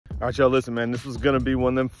All right, y'all, listen, man, this was gonna be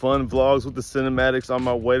one of them fun vlogs with the cinematics on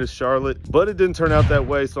my way to Charlotte, but it didn't turn out that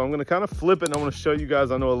way. So I'm gonna kind of flip it and I wanna show you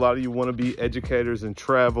guys, I know a lot of you wanna be educators and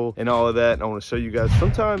travel and all of that. And I wanna show you guys,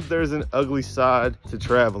 sometimes there's an ugly side to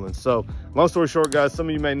traveling. So long story short, guys, some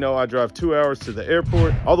of you may know I drive 2 hours to the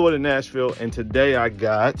airport, all the way to Nashville. And today I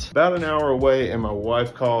got about an hour away and my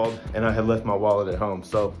wife called and I had left my wallet at home.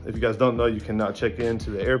 So if you guys don't know, you cannot check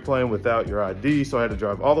into the airplane without your ID. So I had to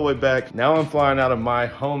drive all the way back. Now I'm flying out of my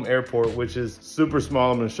home airport, which is super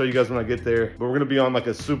small. I'm gonna show you guys when I get there, but we're gonna be on like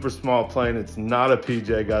a super small plane. It's not a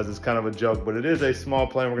PJ, guys. It's kind of a joke, but it is a small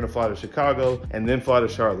plane. We're gonna fly to Chicago and then fly to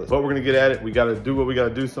Charlotte. But we're gonna get at it. We gotta do what we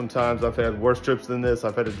gotta do sometimes. I've had worse trips than this.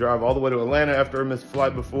 I've had to drive all the way to Atlanta after a missed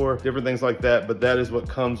flight before, different things like that. But that is what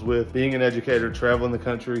comes with being an educator, traveling the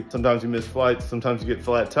country. Sometimes you miss flights, sometimes you get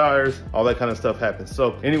flat tires, all that kind of stuff happens.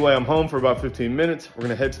 So anyway, I'm home for about 15 minutes. We're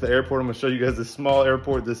gonna head to the airport. I'm gonna show you guys this small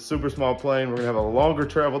airport, this super small plane. We're gonna have a longer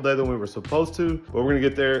travel day than we were supposed to, but we're gonna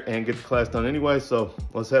get there and get the class done anyway. So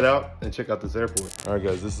let's head out and check out this airport. All right,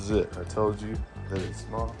 guys, this is it. I told you that it's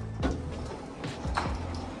small.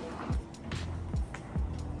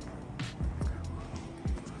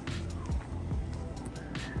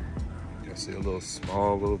 You see a little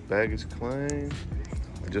small little baggage claim.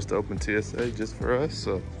 I just opened TSA just for us,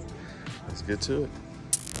 so let's get to it.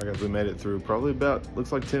 I guess we made it through probably about,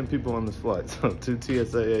 looks like 10 people on this flight. So 2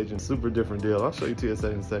 TSA agents, super different deal. I'll show you TSA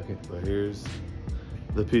in a second, but here's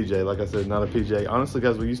the PJ. Like I said, not a PJ. Honestly,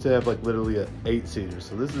 guys, we used to have like literally a 8-seater.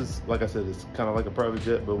 So this is, like I said, it's kind of like a private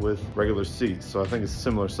jet, but with regular seats. So I think it's a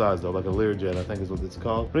similar size though, like a Learjet, I think is what it's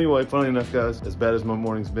called. But anyway, funny enough, guys, as bad as my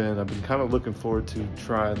morning's been, I've been kind of looking forward to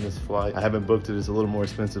trying this flight. I haven't booked it, it's a little more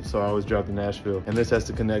expensive, so I always drive to Nashville. And this has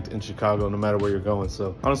to connect in Chicago no matter where you're going.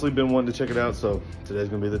 So honestly, been wanting to check it out, so today's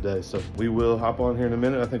gonna be the day. So we will hop on here in a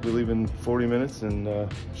minute. I think we leave in 40 minutes and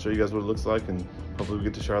show you guys what it looks like, and hopefully we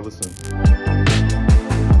get to Charlotte soon.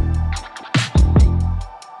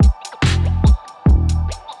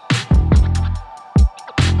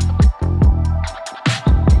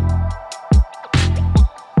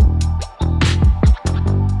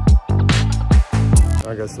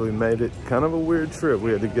 So we made it. Kind of a weird trip.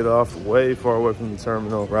 We had to get off way far away from the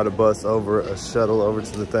terminal, ride a bus over, a shuttle over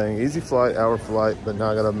to the thing. Easy flight, hour flight, but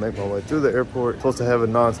now I gotta make my way through the airport. Supposed to have a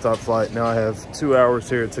non-stop flight. Now I have 2 hours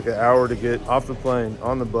here. It took an hour to get off the plane,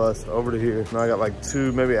 on the bus, over to here. Now I got like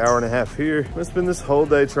 2, maybe an hour and a half here. It's been this whole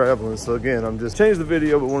day traveling. So again, I'm just changed the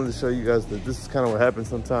video, but wanted to show you guys that this is kind of what happens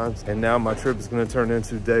sometimes. And now my trip is gonna turn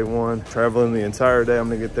into day 1, traveling the entire day. I'm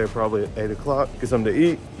gonna get there probably at 8 o'clock, get something to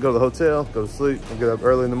eat, go to the hotel, go to sleep, and get up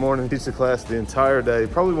early in the morning, teach the class the entire day.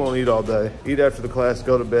 Probably won't eat all day. Eat after the class,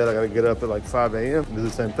 go to bed. I gotta get up at like 5 a.m. do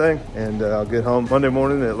the same thing, and I'll get home Monday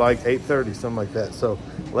morning at like 8:30, something like that. So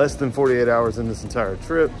less than 48 hours in this entire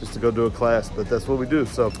trip just to go do a class, but that's what we do.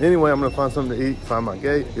 So anyway, I'm gonna find something to eat, find my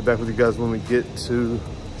gate, get back with you guys when we get to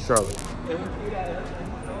Charlotte.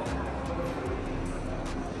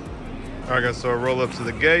 All right, guys, so I roll up to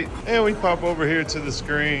the gate and we pop over here to the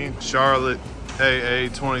screen. Charlotte AA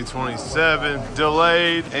 2027,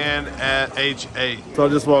 delayed and at H8. So I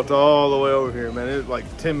just walked all the way over here, man. It was like a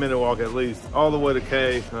 10-minute walk at least, all the way to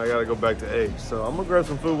K, and I gotta go back to H. So I'm gonna grab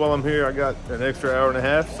some food while I'm here. I got an extra hour and a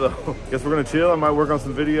half, so guess we're gonna chill. I might work on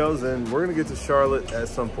some videos, and we're gonna get to Charlotte at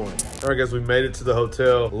some point. All right, guys, we made it to the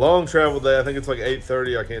hotel. Long travel day. I think it's like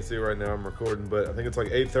 8:30. I can't see right now, I'm recording, but I think it's like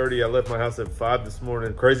 8:30. I left my house at 5 this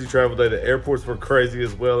morning. Crazy travel day. The airports were crazy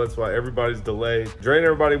as well. That's why everybody's delayed. Dre and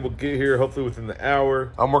everybody will get here hopefully within the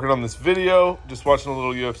hour. I'm working on this video, just watching a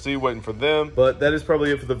little UFC, waiting for them. But that is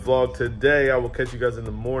probably it for the vlog today. I will catch you guys in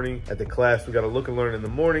the morning at the class. We got a look and learn in the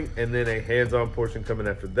morning, and then a hands-on portion coming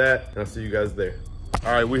after that. And I'll see you guys there.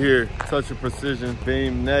 All right, we're here. Touch of Precision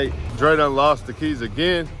Beam Nate. Dre done lost the keys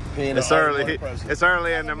again. It's early. It's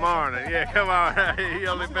early in the morning. Yeah, come on. He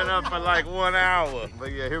only been up for like 1 hour.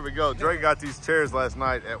 But yeah, here we go. Dre got these chairs last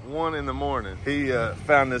night at 1 in the morning. He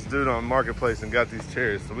found this dude on Marketplace and got these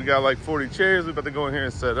chairs. So we got like 40 chairs. We about to go in here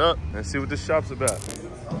and set up and see what this shop's about.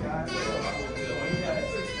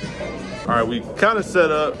 All right, we kind of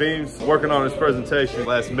set up. Beam's working on his presentation,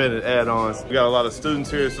 last minute add-ons. We got a lot of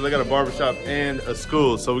students here, so they got a barbershop and a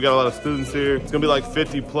school. So we got a lot of students here. It's gonna be like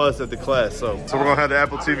 50 plus at the class. So we're gonna have the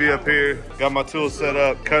Apple TV up here. Got my tools set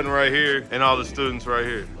up, cutting right here, and all the students right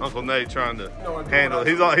here. Uncle Nate trying to handle it.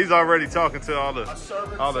 He's already talking to all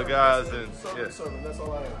the guys, and yeah.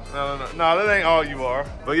 No, that ain't all you are.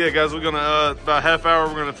 But yeah, guys, we're gonna about half hour.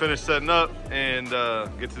 We're gonna finish setting up and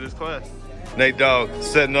get to this class. Nate Dog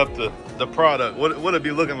setting up the product. What it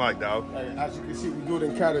be looking like, dog? Hey, as you can see, we do it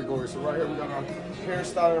in categories. So right here we got our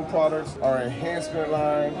hairstyling products, our enhancement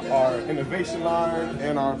line, our innovation line,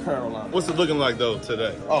 and our apparel line. What's it looking like though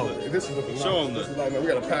today? Oh, this is looking Show nice. them This is like, man, we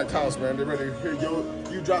got a packed house, man. They're ready to hear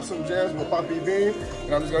you drop some gems with Poppy Bean,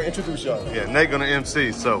 and I'm just gonna introduce y'all. Yeah, Nate gonna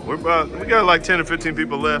MC. So we got like 10 or 15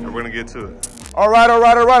 people left, and we're gonna get to it. All right.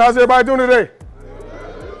 How's everybody doing today?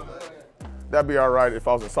 That'd be all right if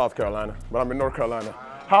I was in South Carolina, but I'm in North Carolina.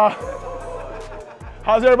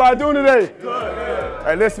 How's everybody doing today? Good.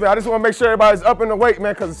 Hey, listen, man, I just want to make sure everybody's up in the weight,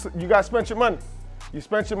 man, because you guys spent your money. You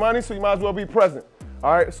spent your money, so you might as well be present.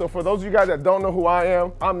 All right, so for those of you guys that don't know who I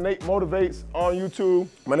am, I'm Nate Motivates on YouTube.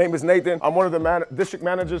 My name is Nathan. I'm one of the district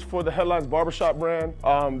managers for the Headlines Barbershop brand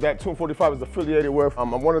that Tomb45 is affiliated with.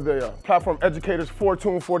 I'm one of the platform educators for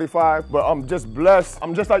Tomb45, but I'm just blessed.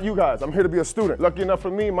 I'm just like you guys. I'm here to be a student. Lucky enough for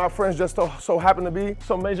me, my friends just so happen to be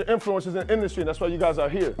some major influencers in the industry, and that's why you guys are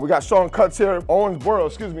here. We got Seancutshair,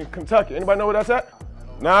 Owensboro, Kentucky. Anybody know where that's at?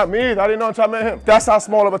 Not me either. I didn't know until I met him. That's how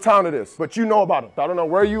small of a town it is. But you know about him. I don't know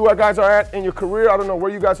where you guys are at in your career. I don't know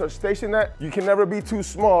where you guys are stationed at. You can never be too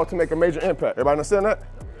small to make a major impact. Everybody understand that?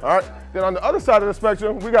 All right. Then on the other side of the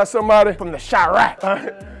spectrum, we got somebody from the Chirac. All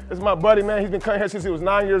right? This is my buddy, man. He's been cutting hair since he was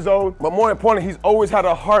 9 years old. But more importantly, he's always had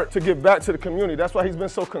a heart to give back to the community. That's why he's been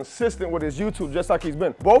so consistent with his YouTube, just like he's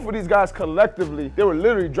been. Both of these guys collectively, they were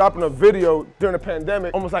literally dropping a video during the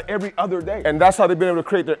pandemic almost like every other day. And that's how they've been able to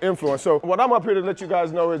create their influence. So what I'm up here to let you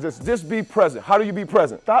guys know is just be present. How do you be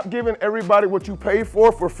present? Stop giving everybody what you pay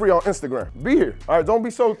for free on Instagram. Be here, all right? Don't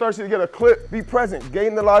be so thirsty to get a clip. Be present.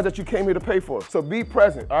 Gain the lives that you came here to pay for. So be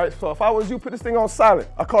present, all right? So if I was you, put this thing on silent.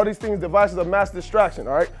 I call these things devices of mass distraction,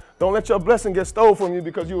 all right? Don't let your blessing get stolen from you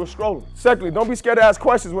because you were scrolling. Secondly, don't be scared to ask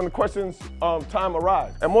questions when the questions time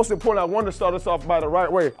arrives. And most importantly, I want to start us off by the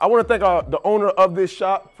right way. I want to thank the owner of this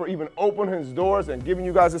shop for even opening his doors and giving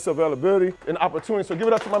you guys this availability and opportunity. So give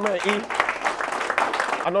it up to my man, E.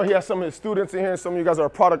 I know he has some of his students in here, and some of you guys are a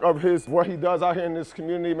product of what he does out here in this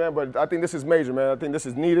community, man, but I think this is major, man. I think this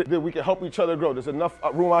is needed, that we can help each other grow. There's enough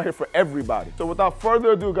room out here for everybody. So without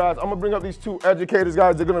further ado, guys, I'm gonna bring up these two educators,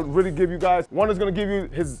 guys. They're gonna really give you guys, one is gonna give you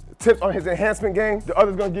his tips on his enhancement game. The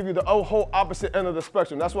other's gonna give you the whole opposite end of the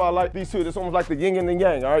spectrum. That's why I like these two. It's almost like the yin and the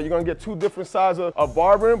yang, all right? You're gonna get two different sides of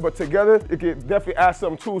barbering, but together, it can definitely add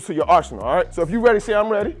some tools to your arsenal, all right? So if you're ready, say I'm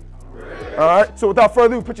ready. All right, so without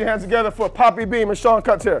further ado, put your hands together for Poppy Beam and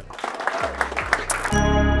Seancutshair.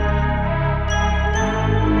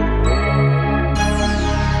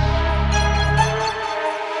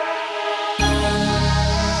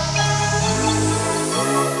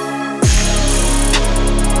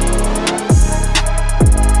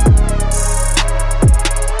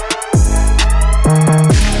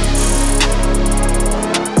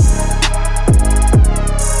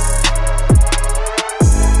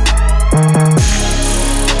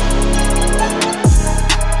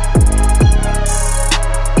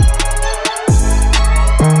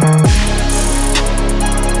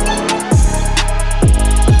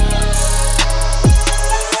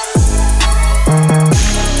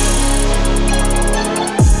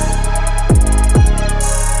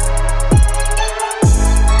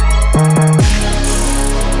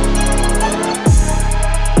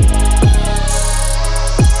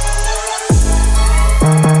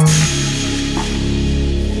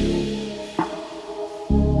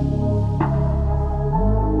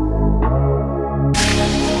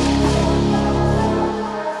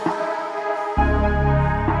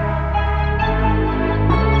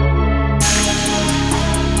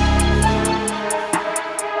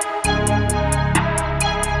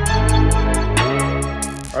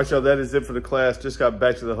 All right, y'all, that is it for the class. Just got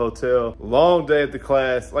back to the hotel. Long day at the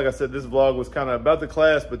class. Like I said, this vlog was kind of about the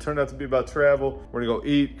class, but turned out to be about travel. We're gonna go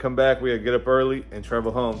eat, come back. We gotta get up early and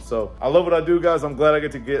travel home. So I love what I do, guys. I'm glad I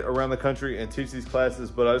get to get around the country and teach these classes,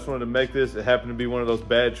 but I just wanted to make this. It happened to be one of those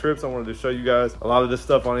bad trips. I wanted to show you guys a lot of this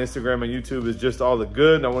stuff on Instagram and YouTube is just all the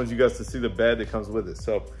good, and I wanted you guys to see the bad that comes with it.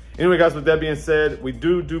 So anyway, guys, with that being said, we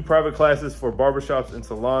do private classes for barbershops and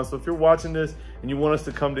salons. So if you're watching this and you want us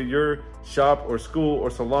to come to your shop or school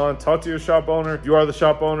or salon, talk to your shop owner. If you are the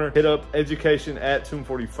shop owner, hit up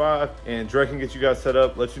education@Tomb45 and Dre can get you guys set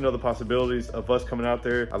up, let you know the possibilities of us coming out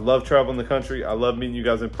there. I love traveling the country. I love meeting you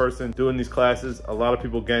guys in person, doing these classes. A lot of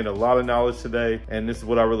people gained a lot of knowledge today, and this is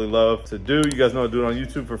what I really love to do. You guys know I do it on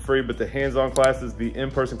YouTube for free, but the hands-on classes, the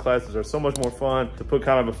in-person classes are so much more fun to put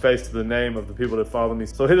kind of a face to the name of the people that follow me.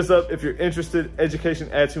 So hit us up if you're interested,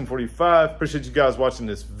 education@Tomb45. Appreciate you guys watching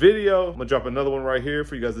this video. I'm gonna drop another one right here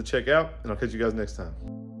for you guys to check out, and I'll catch you guys next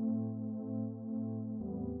time.